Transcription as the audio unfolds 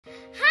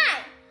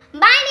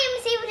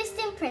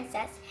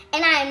Princess,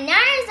 and I am 9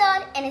 years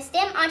old and a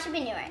STEM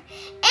entrepreneur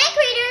and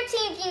creator of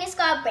Team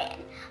GeniusEO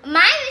brand.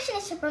 My mission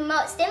is to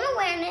promote STEM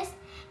awareness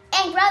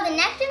and grow the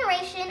next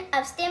generation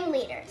of STEM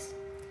leaders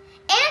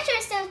and ensure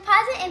STEM's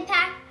positive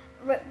impact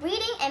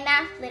reading and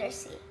math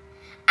literacy.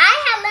 I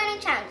had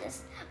learning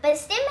challenges, but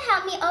STEM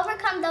helped me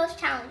overcome those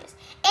challenges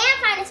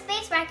and find a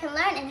space where I can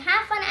learn and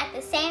have fun at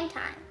the same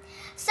time.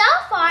 So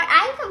far,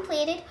 I have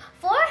completed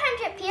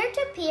 400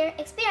 peer-to-peer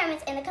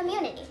experiments in the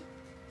community.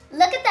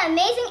 Look at the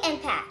amazing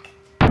impact.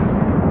 1,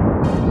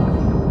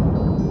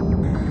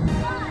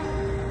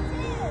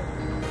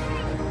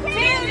 2, 3,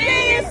 Team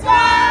GeniusEO!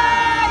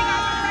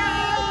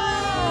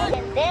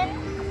 And then,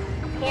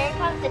 here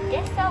comes the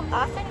dish soap,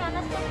 also known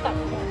as the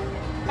substance.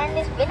 And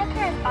this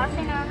vinegar is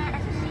also known as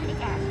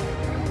acetic acid.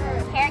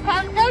 Here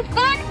comes the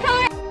fun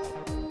part!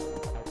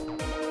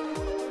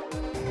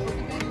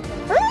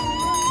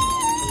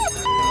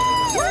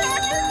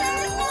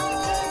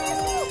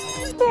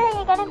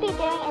 You're gonna be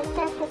doing is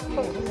surface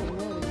treatment.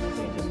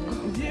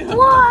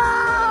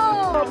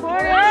 Wow!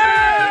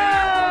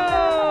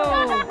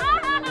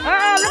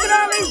 Oh, look at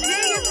all these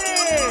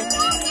geniuses!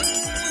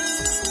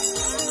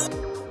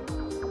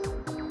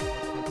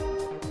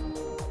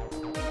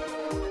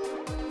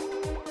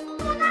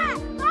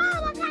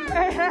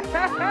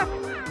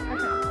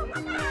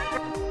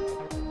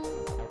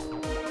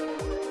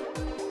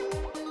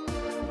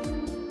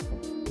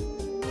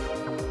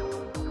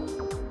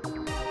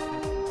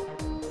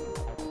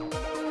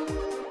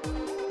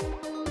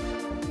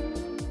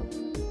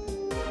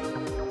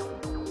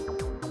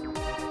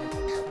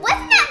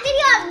 Wasn't that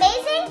video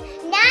amazing?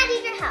 Now I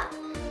need your help.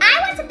 I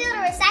want to build a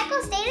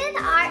recycled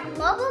state-of-the-art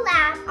mobile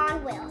lab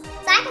on wheels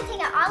so I can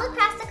take it all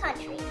across the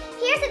country.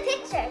 Here's a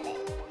picture of it.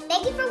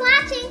 Thank you for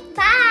watching.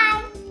 Bye!